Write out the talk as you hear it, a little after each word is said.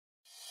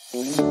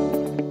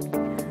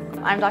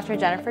I'm Dr.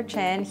 Jennifer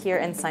Chinn here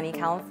in sunny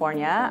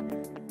California.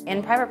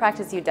 In private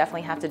practice, you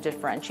definitely have to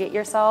differentiate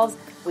yourselves.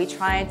 We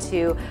try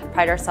to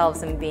pride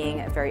ourselves in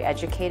being very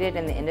educated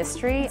in the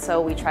industry, so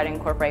we try to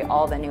incorporate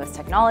all the newest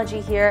technology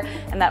here,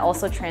 and that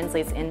also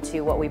translates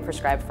into what we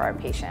prescribe for our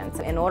patients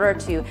in order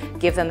to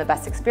give them the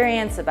best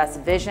experience, the best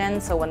vision,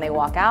 so when they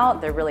walk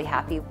out, they're really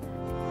happy.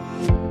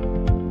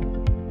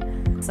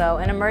 So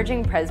an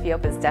emerging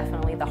presbyope is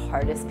definitely the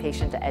hardest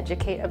patient to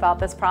educate about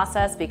this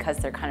process because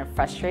they're kind of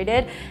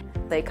frustrated.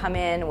 They come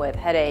in with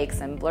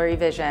headaches and blurry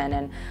vision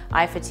and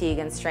eye fatigue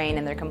and strain,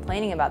 and they're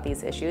complaining about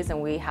these issues, and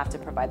we have to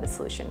provide the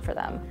solution for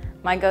them.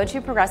 My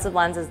go-to progressive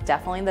lens is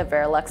definitely the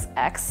Varilux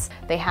X.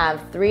 They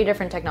have 3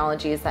 different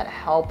technologies that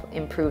help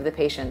improve the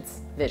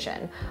patient's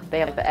vision. They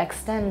have the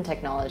Xtend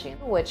Technology,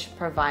 which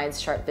provides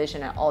sharp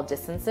vision at all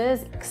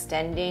distances,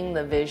 extending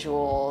the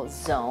visual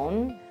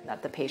zone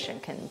that the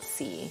patient can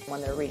see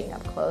when they're reading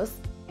up close.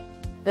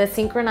 The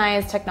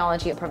synchronized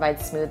technology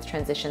provides smooth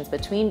transitions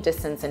between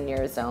distance and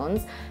near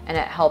zones, and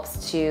it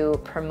helps to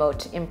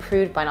promote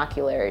improved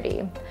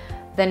binocularity.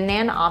 The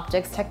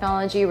nan-optics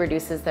technology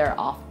reduces their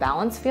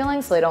off-balance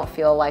feeling, so they don't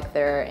feel like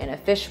they're in a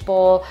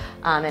fishbowl,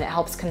 and it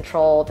helps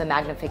control the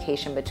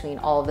magnification between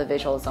all of the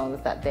visual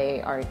zones that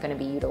they are going to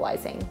be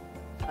utilizing.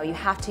 You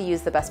have to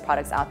use the best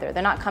products out there.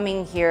 They're not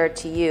coming here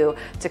to you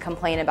to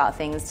complain about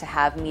things to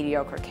have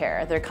mediocre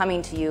care. They're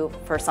coming to you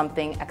for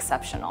something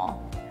exceptional.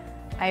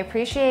 I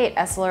appreciate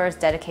Essilor's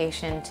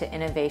dedication to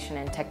innovation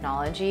and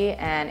technology,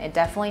 and it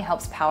definitely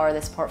helps power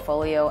this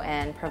portfolio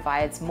and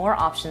provides more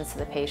options to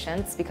the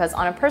patients, because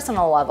on a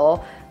personal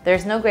level,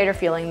 there's no greater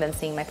feeling than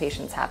seeing my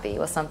patients happy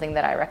with something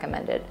that I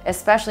recommended,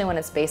 especially when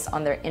it's based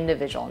on their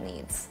individual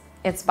needs.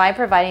 It's by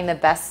providing the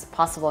best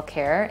possible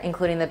care,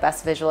 including the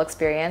best visual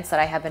experience, that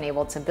I have been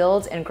able to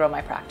build and grow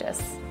my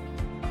practice.